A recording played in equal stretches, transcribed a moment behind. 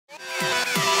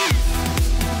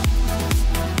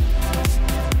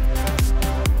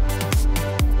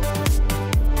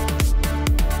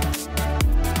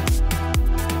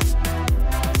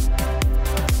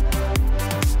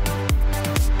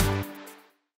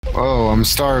Oh, I'm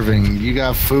starving. You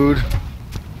got food?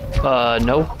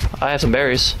 No. I have some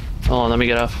berries. Hold on, let me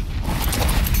get off.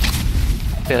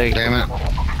 Okay, Damn it.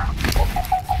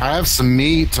 I have some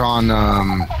meat on,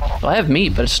 well, I have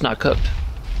meat, but it's not cooked.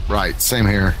 Right, same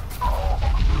here.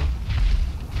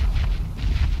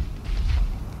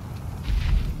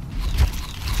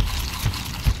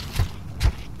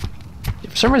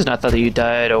 For some reason, I thought that you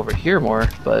died over here more,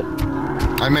 but...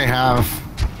 I may have.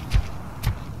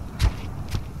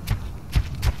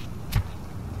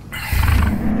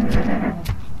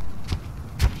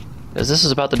 Because this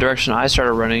is about the direction I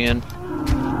started running in.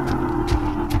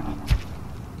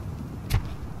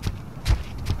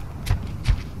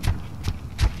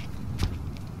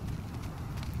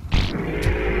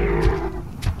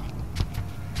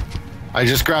 I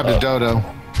just grabbed a dodo.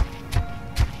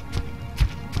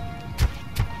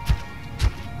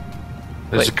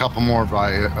 There's a couple more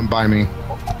by me.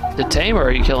 To tame, or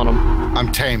are you killing them?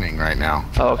 I'm taming right now.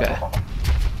 Oh, okay.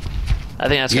 I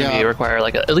think that's gonna require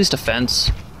like at least a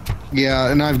fence.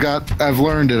 Yeah, and I've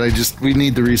learned it. We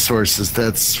need the resources.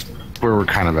 That's where we're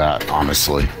kind of at,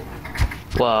 honestly.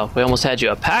 Well, we almost had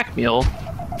you a pack mule.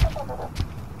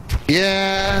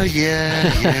 Yeah.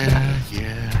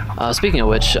 Speaking of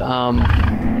which, I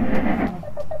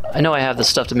know I have the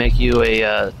stuff to make you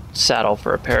a saddle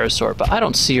for a parasaur, but I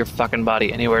don't see your fucking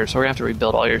body anywhere, so we're gonna have to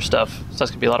rebuild all your stuff. So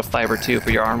that's gonna be a lot of fiber too for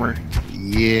your armor.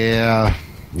 Yeah.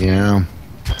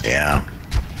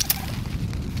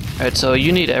 Alright, so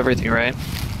you need everything, right?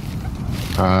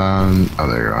 Oh,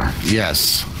 there you are.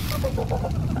 Yes.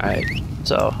 Alright,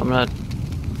 so I'm gonna...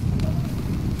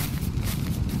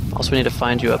 Also, we need to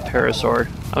find you a parasaur.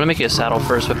 I'm gonna make you a saddle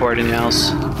first before anything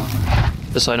else.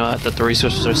 Just so I know that the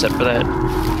resources are set for that.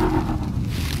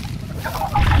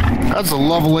 That's a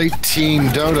level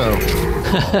 18 dodo.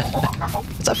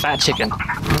 It's a fat chicken.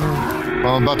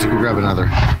 Well, I'm about to go grab another.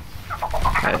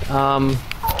 Alright,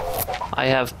 I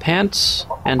have pants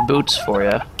and boots for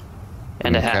you.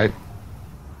 And a hat.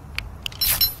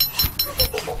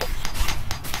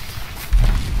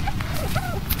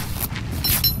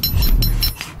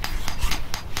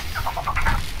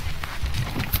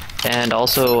 And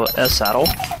also a saddle.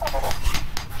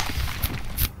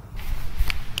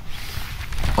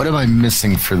 What am I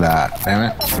missing for that?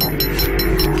 Damn it.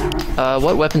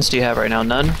 What weapons do you have right now?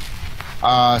 None?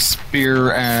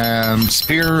 Spear,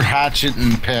 hatchet,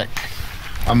 and pick.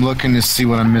 I'm looking to see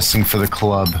what I'm missing for the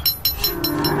club.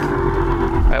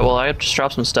 Alright, well, I just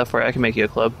dropped some stuff for you. I can make you a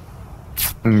club.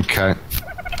 Okay.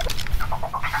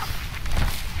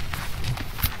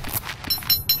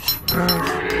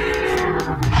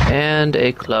 And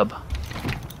a club.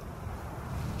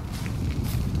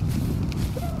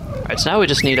 Alright, so now we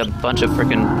just need a bunch of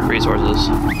freaking resources.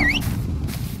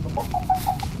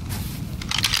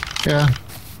 Yeah.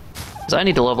 Because I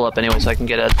need to level up anyway so I can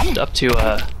get up to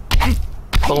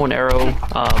bow and arrow.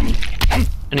 I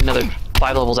need another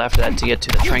 5 levels after that to get to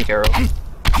the trank arrow.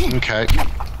 Okay.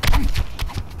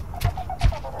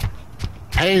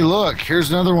 Hey, look,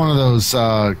 here's another one of those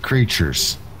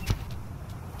creatures.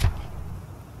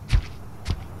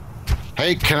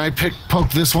 Hey, can I poke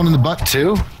this one in the butt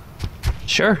too?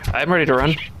 Sure, I'm ready to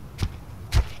run.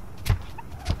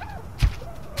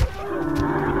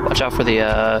 Watch out for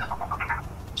the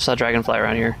saw a dragonfly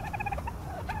around here.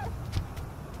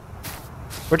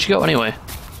 Where'd you go anyway?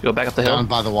 You go back up the hill? Down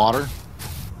by the water.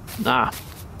 Nah.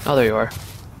 Oh, there you are.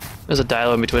 There's a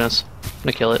dilo in between us. I'm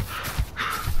gonna kill it.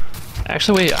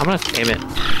 Actually, wait, I'm gonna tame it.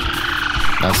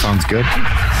 That sounds good.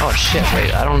 Oh shit,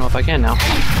 wait, I don't know if I can now.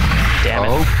 Damn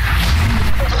it.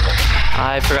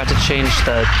 I forgot to change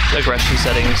the aggression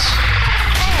settings.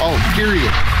 Oh,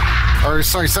 period. Or,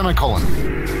 sorry, semicolon.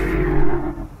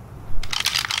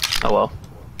 Oh well.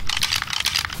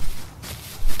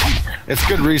 It's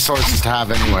good resources to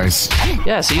have anyways.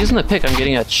 Yeah, so using the pick, I'm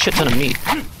getting a shit ton of meat.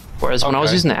 Whereas when I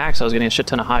was using the axe, I was getting a shit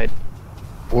ton of hide.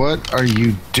 What are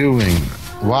you doing?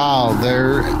 Wow,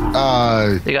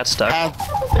 they got stuck.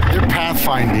 Their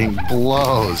pathfinding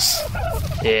blows.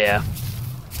 Yeah.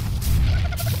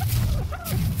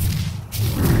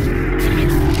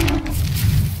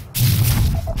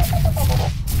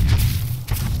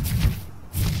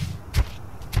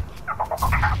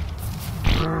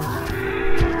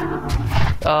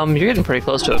 You're getting pretty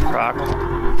close to a croc.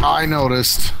 I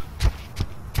noticed.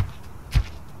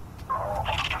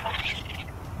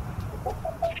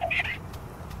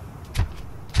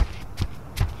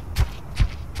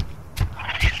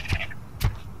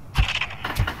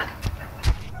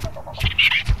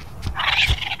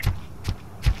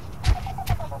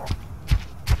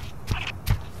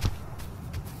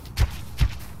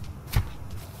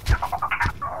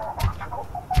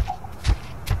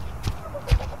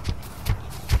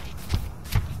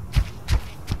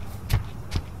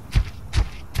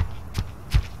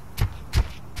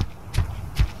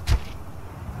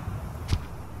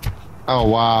 Oh,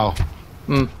 wow.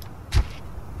 Hmm.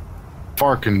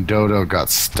 Fark and Dodo got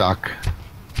stuck.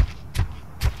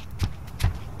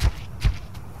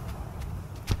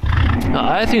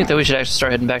 I think that we should actually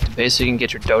start heading back to base so you can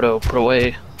get your dodo put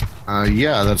away.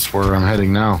 Yeah, that's where I'm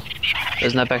heading now.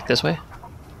 Isn't that back this way?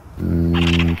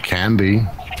 Can be.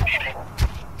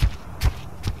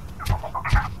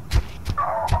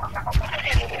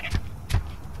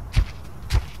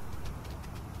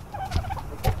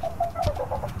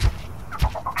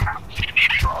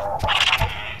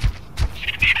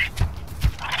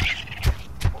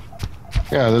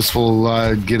 Yeah, this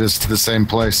will get us to the same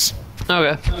place.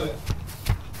 Okay.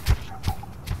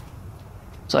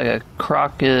 It's like a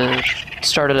croc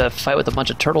started a fight with a bunch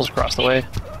of turtles across the way.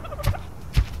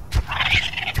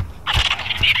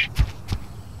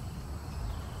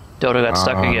 Dodo got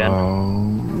stuck again.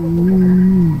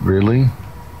 Really?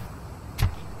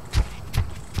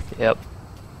 Yep.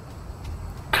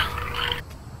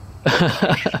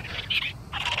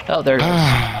 Oh, there it is.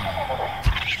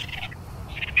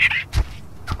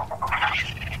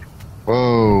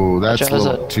 Whoa, that's a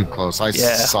little it. too close. I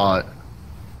Yeah. saw it.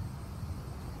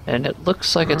 And it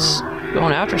looks like it's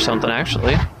going after something,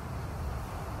 actually.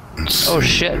 Oh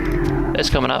shit. It's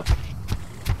coming up.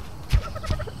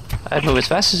 I'd move as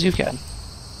fast as you can.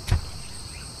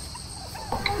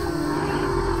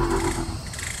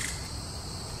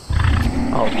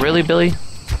 Oh, really, Billy?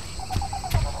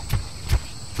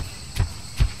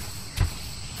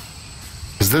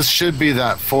 Because this should be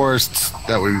that forest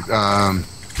that we,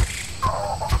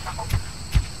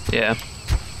 Yeah.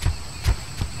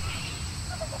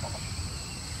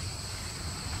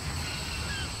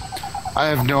 I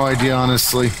have no idea,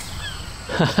 honestly.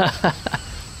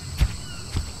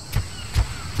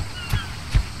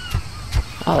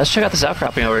 Oh, let's check out this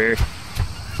outcropping over here.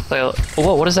 Like,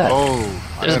 whoa, what is that? Oh,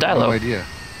 There's I a have Dilo. no idea.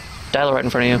 Dilo right in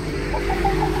front of you.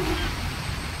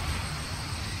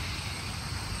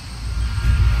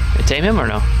 You tame him or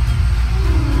no?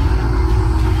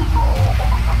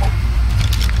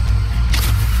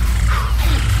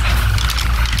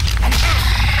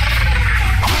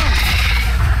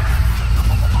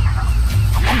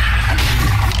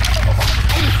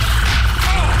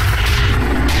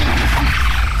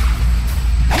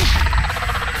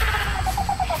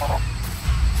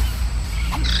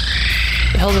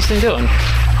 What the hell is this thing doing?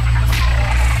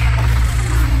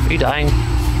 Are you dying?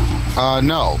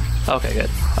 No. Okay, good.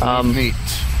 Neat.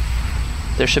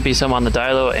 There should be some on the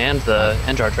Dilo and the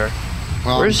Jar Jar.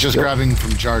 Well, Where's I'm just your- grabbing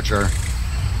from Jar Jar.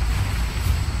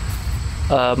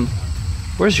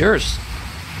 Where's yours?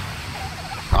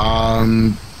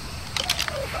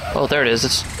 Oh, there it is.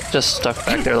 It's just stuck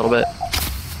back there a little bit.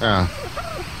 Yeah.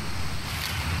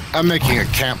 I'm making a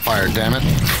campfire, damn it.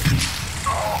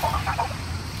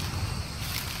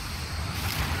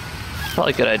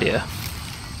 Probably a good idea.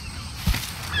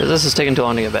 Because this is taking too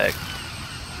long to get back.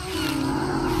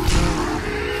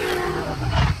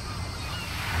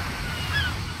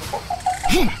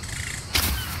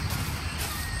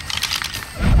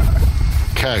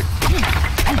 Okay.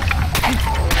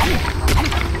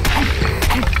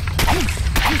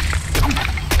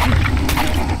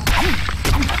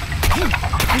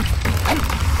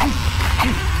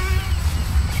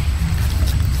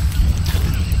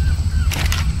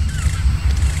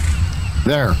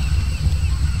 There.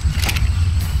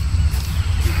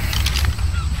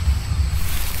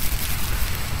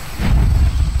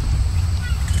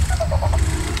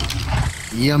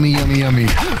 Yummy, yummy, yummy.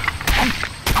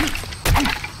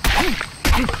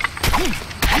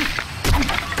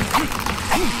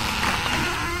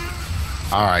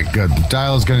 Alright, good. The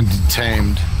dial's gonna be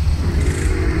tamed.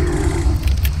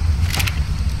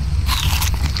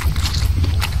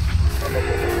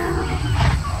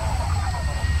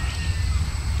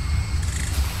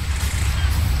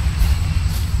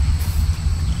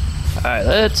 Alright,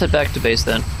 let's head back to base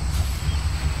then.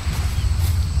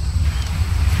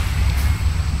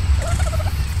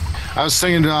 I was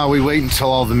thinking we wait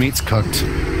until all the meat's cooked.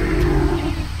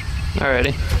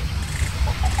 Alrighty.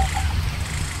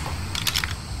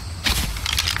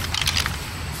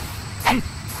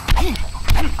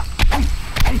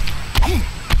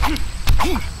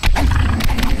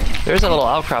 There's a little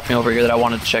outcropping over here that I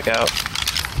wanted to check out.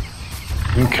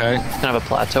 Okay. Kind of a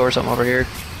plateau or something over here.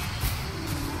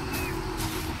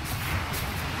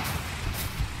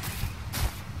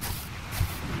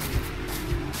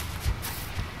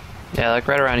 Yeah, like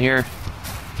right around here.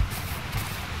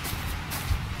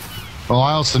 Well,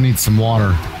 I also need some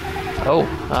water. Oh,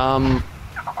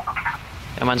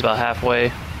 yeah, mine's about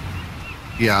halfway.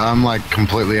 Yeah, I'm like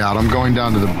completely out. I'm going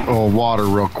down to the water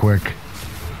real quick.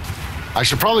 I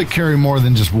should probably carry more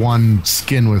than just one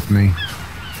skin with me.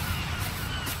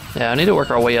 Yeah, I need to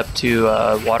work our way up to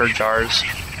water jars.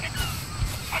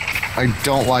 I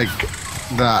don't like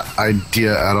that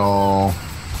idea at all.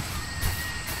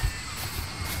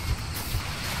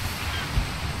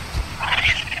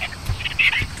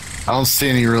 I don't see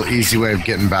any real easy way of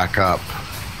getting back up.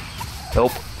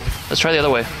 Nope. Let's try the other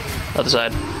way. Other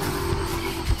side.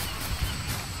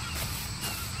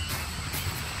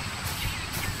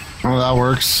 Oh, that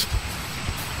works.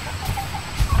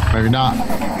 Maybe not.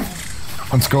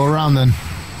 Let's go around then.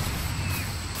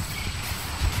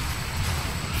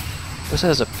 This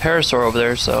has a parasaur over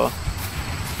there, so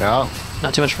Yeah.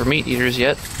 not too much for meat eaters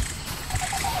yet.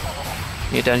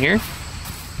 You get down here?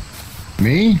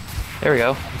 Me? There we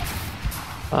go.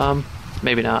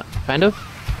 Maybe not. Kind of?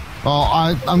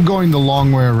 Oh, I'm going the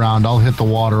long way around. I'll hit the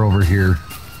water over here.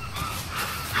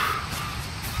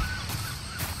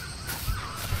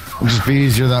 It'll just be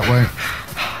easier that way.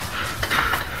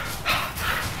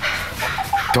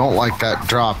 Don't like that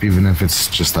drop, even if it's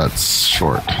just that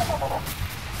short.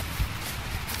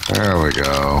 There we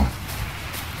go.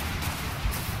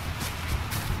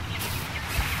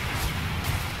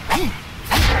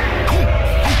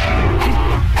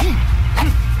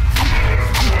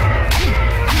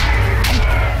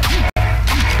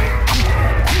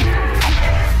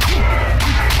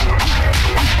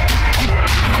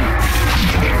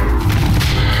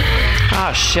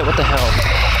 Ah, shit, what the hell?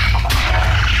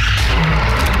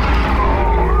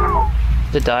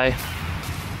 Did die?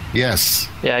 Yes.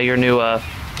 Yeah, your new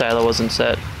dial wasn't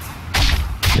set.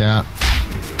 Yeah.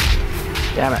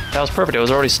 Damn it, that was perfect. It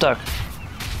was already stuck.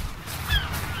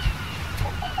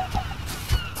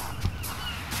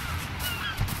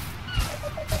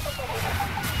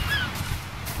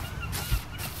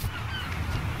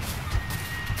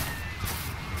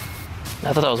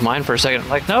 I thought that was mine for a second.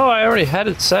 Like, no, I already had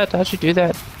it set. How'd you do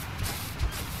that?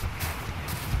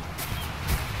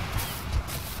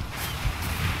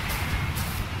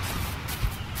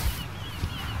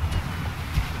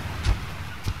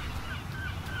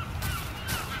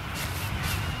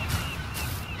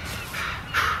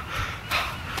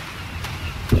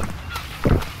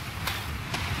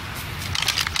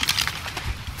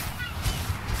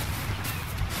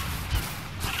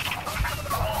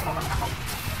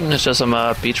 It's just some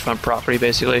beachfront property,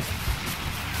 basically.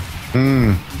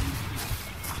 Hmm.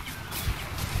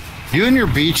 You and your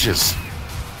beaches.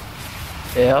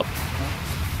 Yep.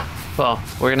 Well,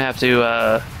 we're gonna have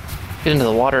to get into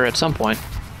the water at some point.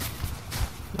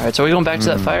 Alright, so are we going back to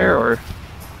that fire, or?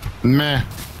 Meh.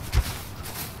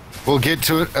 We'll get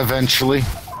to it eventually.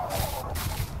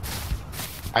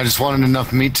 I just wanted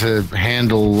enough meat to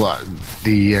handle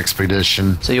the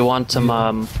expedition. So you want some,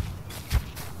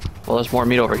 well, there's more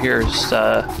meat over here. Just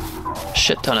a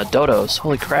shit ton of dodos.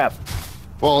 Holy crap.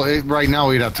 Well, right now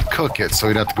we'd have to cook it, so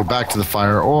we'd have to go back to the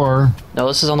fire, or... No,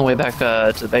 this is on the way back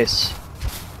to the base.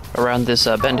 Around this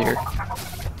bend here.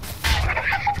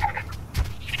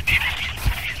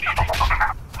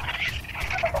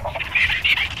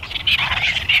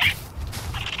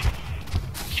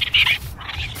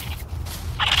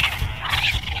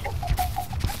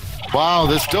 Wow,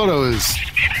 this dodo is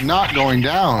not going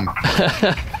down.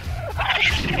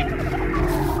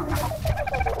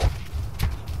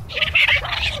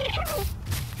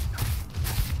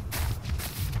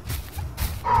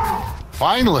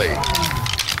 Finally.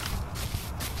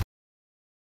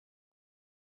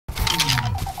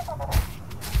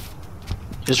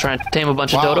 Just trying to tame a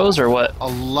bunch of dodos, or what? A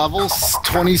level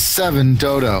 27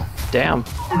 dodo. Damn.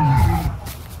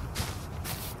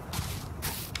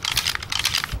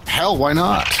 Hell, why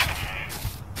not?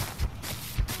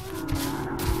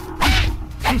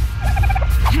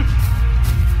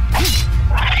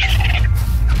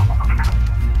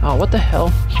 Oh, what the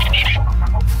hell?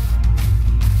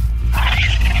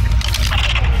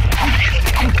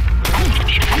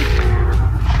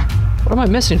 What am I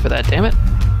missing for that, damn it?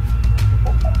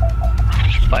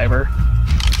 Fiber.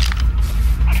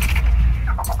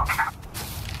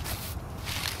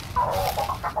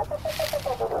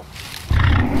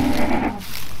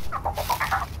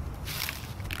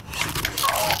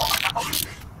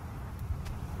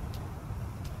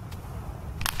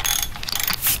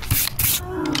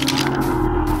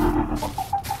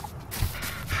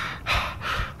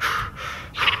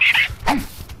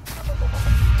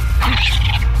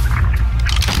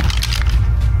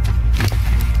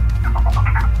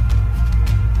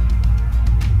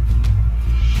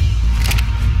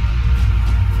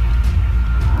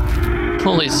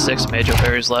 Only 6 major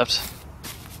berries left.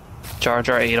 Jar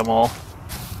Jar ate them all.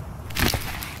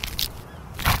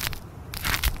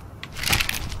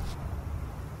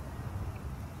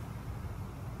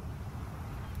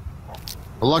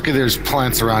 Well, lucky there's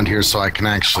plants around here so I can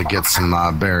actually get some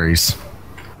berries.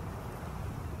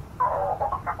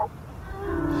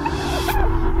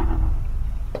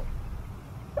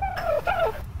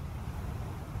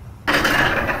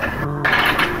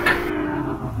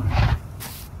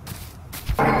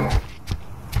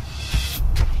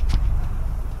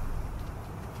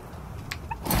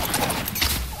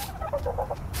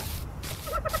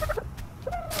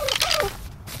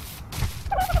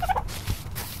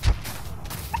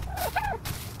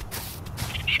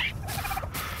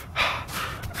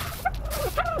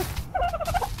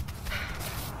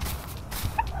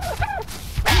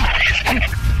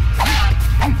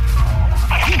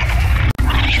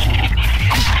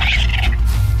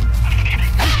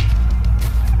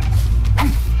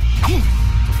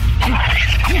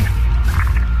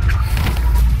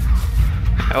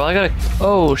 Well, I gotta.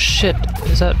 Oh shit!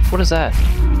 Is that? What is that?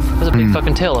 There's a big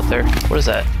fucking tail up there. What is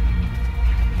that?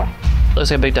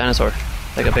 Looks like a big dinosaur.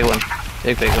 Like a big one.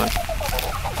 Big one.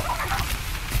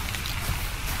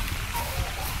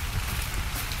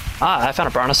 Ah, I found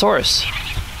a brontosaurus.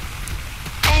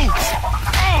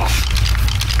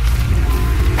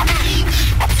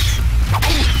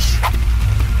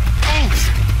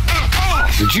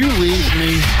 Did you leave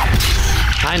me?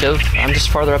 Kind of. I'm just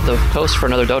farther up the coast for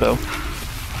another dodo.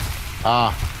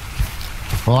 Ah.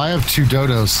 Well, I have 2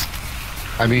 dodos.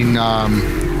 I mean, I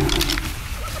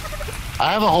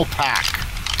have a whole pack.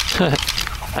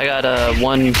 I got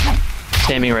 1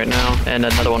 taming right now, and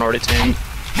another one already tamed.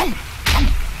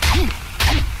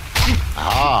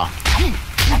 Ah.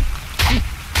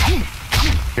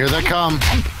 Here they come.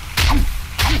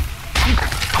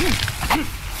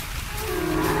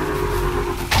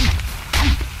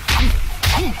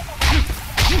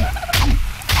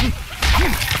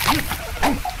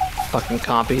 Fucking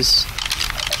compies.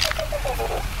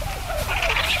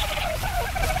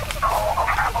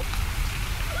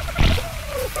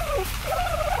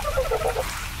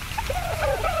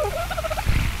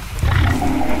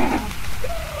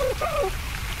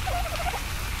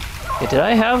 Hey, did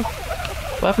I have...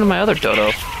 What happened to my other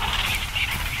dodo?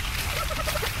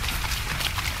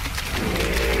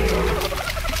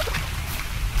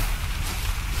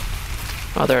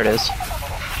 Oh, there it is.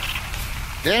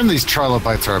 Damn, these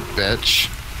trilobites are a bitch.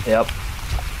 Yep.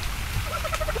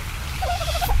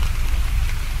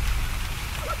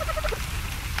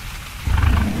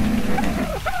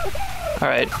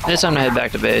 Alright, it's time to head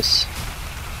back to base.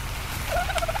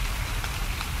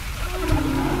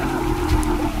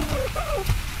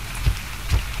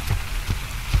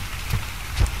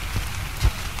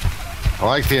 I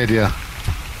like the idea.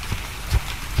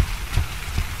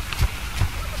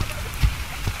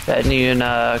 And you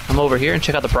can come over here and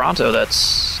check out the Bronto.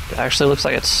 That's actually looks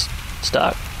like it's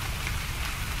stuck.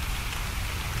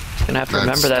 Gonna have to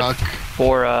remember that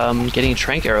for getting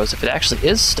trank arrows if it actually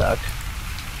is stuck.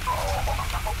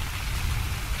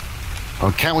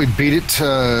 Oh, can't we beat it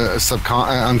to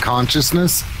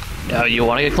unconsciousness? You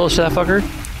want to get close to that fucker?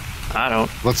 I don't.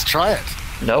 Let's try it.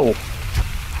 No.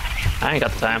 I ain't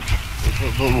got the time.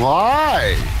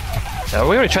 Why? We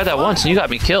already tried that once and you got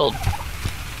me killed.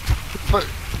 But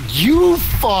you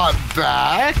fought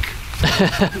back.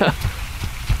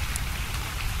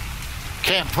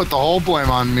 Can't put the whole blame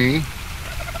on me.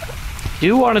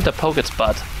 You wanted to poke its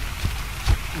butt.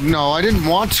 No, I didn't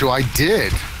want to. I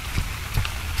did.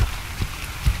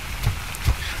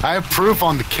 I have proof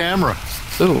on the camera.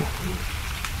 Ooh.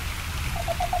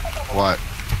 What?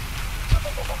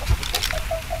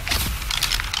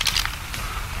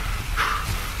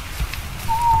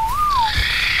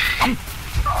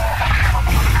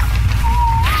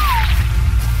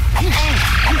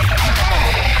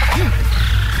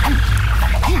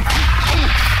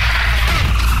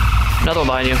 Another one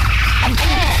behind you.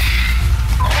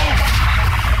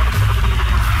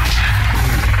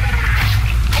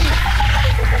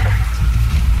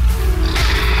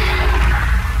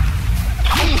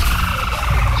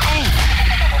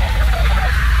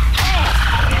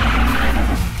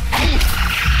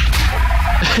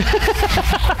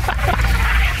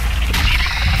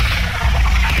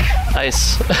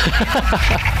 Nice.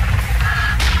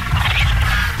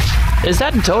 Is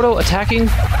that Dodo attacking?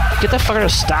 Get that fucker to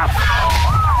stop.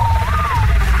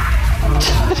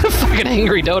 Fucking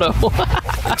angry Dodo.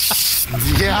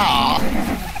 Yeah.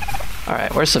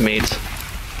 Alright, where's some meat?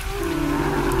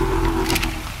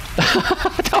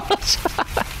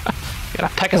 Gotta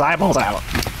peck his eyeballs out.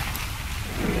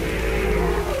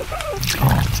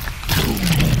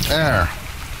 There.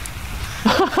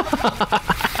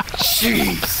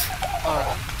 Jeez.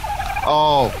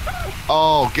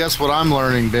 Oh, guess what I'm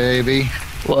learning, baby?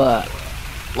 What?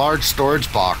 Large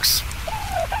storage box.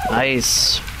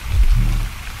 Nice.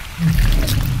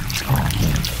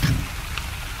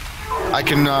 I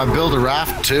can build a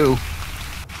raft too.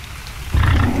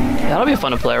 Yeah, that'll be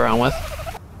fun to play around with.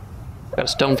 Got a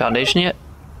stone foundation yet?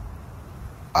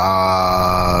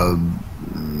 No.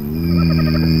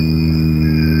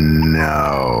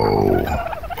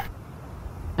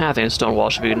 I think a stone wall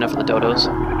should be good enough for the dodos.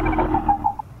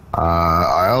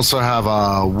 I also have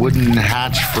a wooden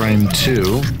hatch frame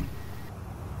too.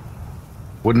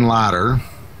 Wooden ladder.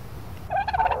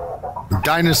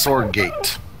 Dinosaur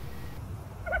gate.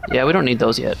 Yeah, we don't need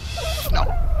those yet. No.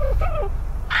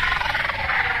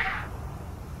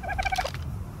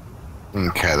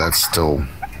 Okay, that's still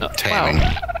taming.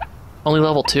 Wow. Only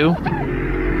level 2?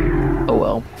 Oh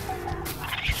well.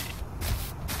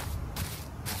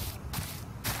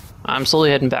 I'm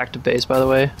slowly heading back to base, by the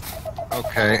way.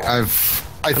 Okay, I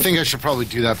think I should probably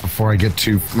do that before I get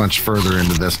too much further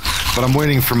into this. But I'm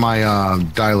waiting for my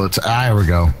dial to... Ah, there we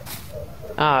go.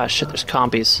 Ah, shit, there's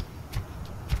compies.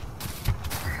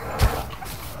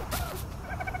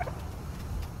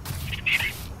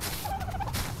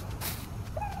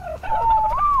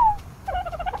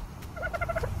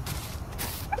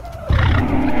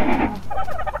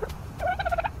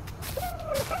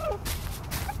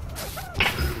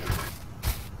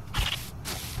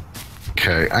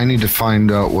 Okay, I need to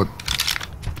find out what...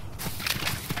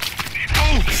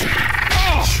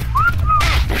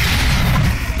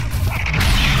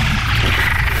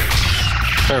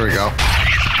 There we go.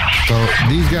 So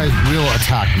these guys will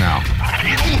attack now.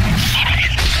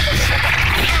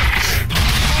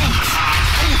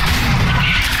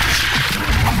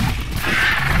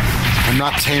 I'm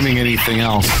not taming anything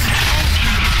else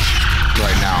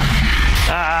right now.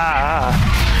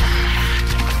 Ah!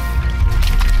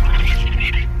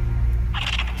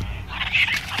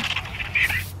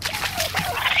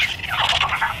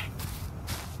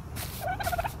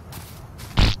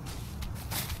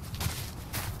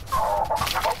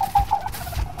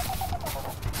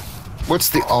 What's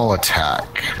the all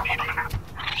attack?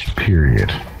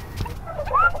 Period.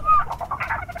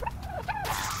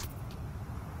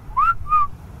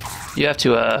 You have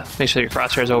to make sure your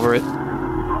crosshairs over it.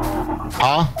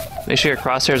 Huh? Make sure your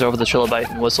crosshairs over the trilobite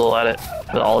and whistle at it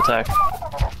with all attack.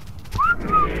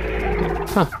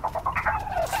 Huh.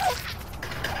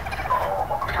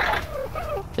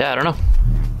 Yeah, I don't know.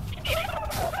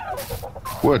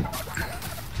 Wood.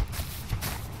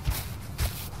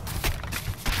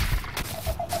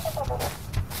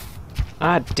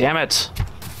 Ah, damn it.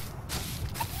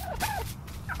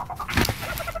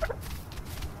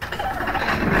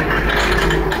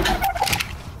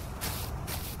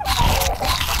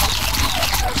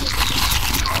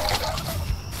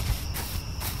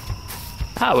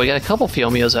 Ah, we got a couple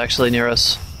Fiomios actually near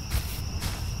us.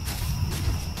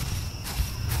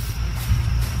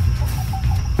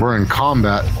 We're in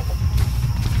combat.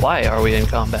 Why are we in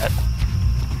combat?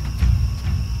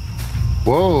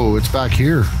 Whoa, it's back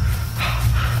here.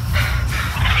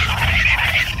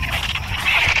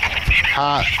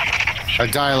 Ha! A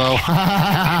Dilo.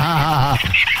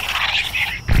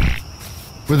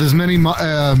 With as many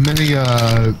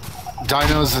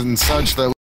dinos and such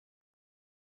that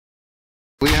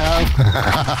we have,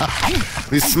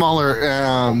 these smaller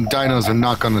dinos are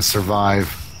not going to survive.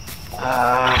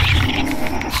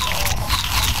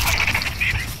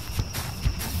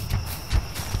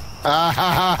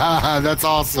 That's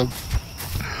awesome.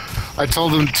 I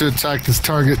told them to attack this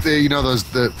target. You know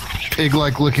the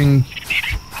pig-like looking.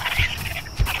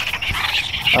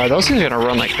 Those things are gonna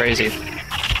run like crazy.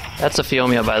 That's a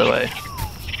Fiomia, by the way.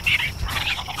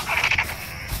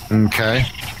 Okay.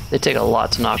 They take a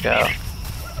lot to knock out.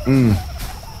 Mm.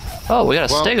 Oh, we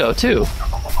got a Stego too.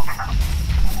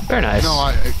 Very nice.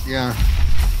 No, yeah.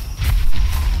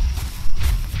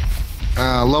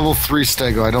 Level 3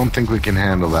 Stego. I don't think we can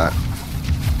handle that.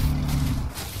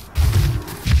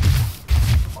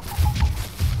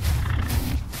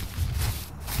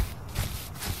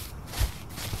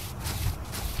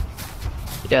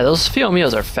 Yeah, those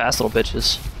Fiomios are fast little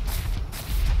bitches.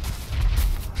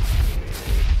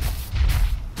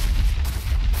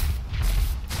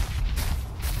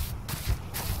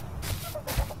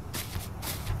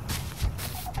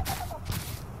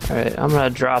 Alright, I'm gonna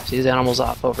drop these animals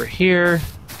off over here.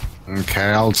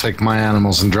 Okay, I'll take my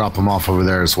animals and drop them off over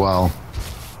there as well.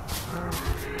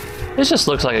 This just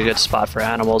looks like a good spot for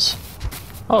animals.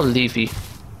 Oh, Leafy.